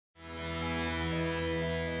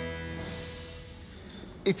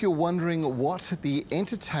If you're wondering what the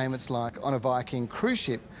entertainment's like on a Viking cruise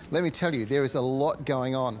ship, let me tell you, there is a lot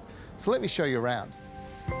going on. So let me show you around.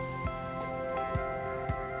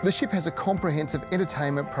 The ship has a comprehensive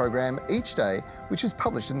entertainment program each day, which is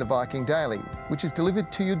published in the Viking Daily, which is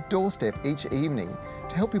delivered to your doorstep each evening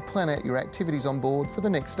to help you plan out your activities on board for the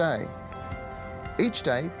next day. Each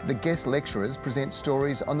day, the guest lecturers present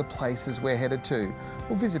stories on the places we're headed to,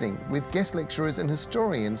 or visiting, with guest lecturers and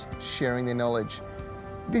historians sharing their knowledge.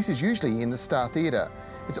 This is usually in the Star Theatre.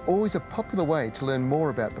 It's always a popular way to learn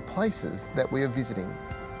more about the places that we are visiting.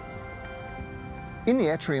 In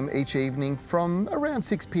the atrium each evening from around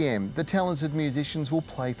 6 p.m, the talented musicians will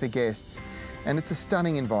play for guests, and it's a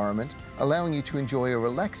stunning environment, allowing you to enjoy a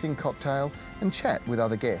relaxing cocktail and chat with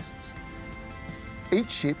other guests.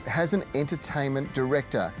 Each ship has an entertainment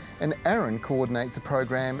director, and Aaron coordinates the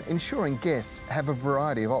program, ensuring guests have a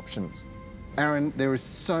variety of options. Aaron, there is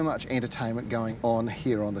so much entertainment going on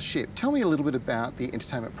here on the ship. Tell me a little bit about the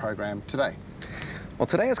entertainment program today. Well,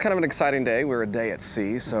 today is kind of an exciting day. We're a day at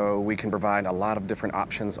sea, so we can provide a lot of different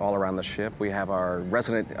options all around the ship. We have our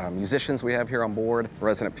resident musicians we have here on board, a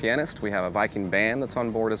resident pianist. We have a Viking band that's on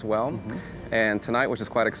board as well. And tonight, which is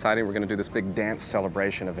quite exciting, we're going to do this big dance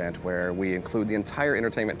celebration event where we include the entire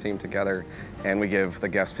entertainment team together, and we give the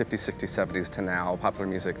guests 50s, 60s, 70s to now popular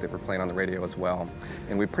music that we're playing on the radio as well.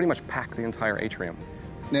 And we pretty much pack the entire atrium.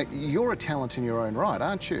 Now, you're a talent in your own right,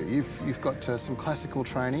 aren't you? You've got some classical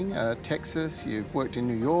training, Texas, you've worked in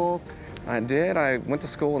New York. I did. I went to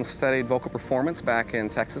school and studied vocal performance back in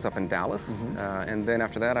Texas, up in Dallas. And then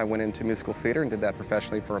after that, I went into musical theater and did that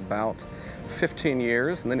professionally for about 15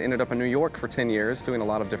 years, and then ended up in New York for 10 years doing a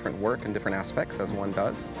lot of different work and different aspects, as one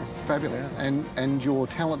does. Fabulous. Yeah. And your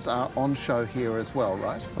talents are on show here as well,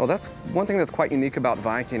 right? Well, that's one thing that's quite unique about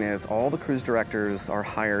Viking is all the cruise directors are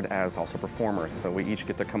hired as also performers. So we each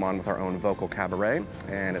get to come on with our own vocal cabaret,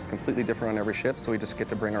 and it's completely different on every ship, so we just get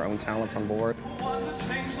to bring our own talents on board.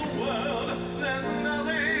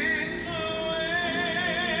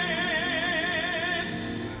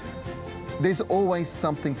 There's always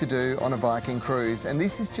something to do on a Viking cruise, and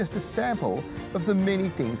this is just a sample of the many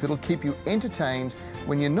things that'll keep you entertained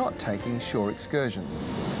when you're not taking shore excursions.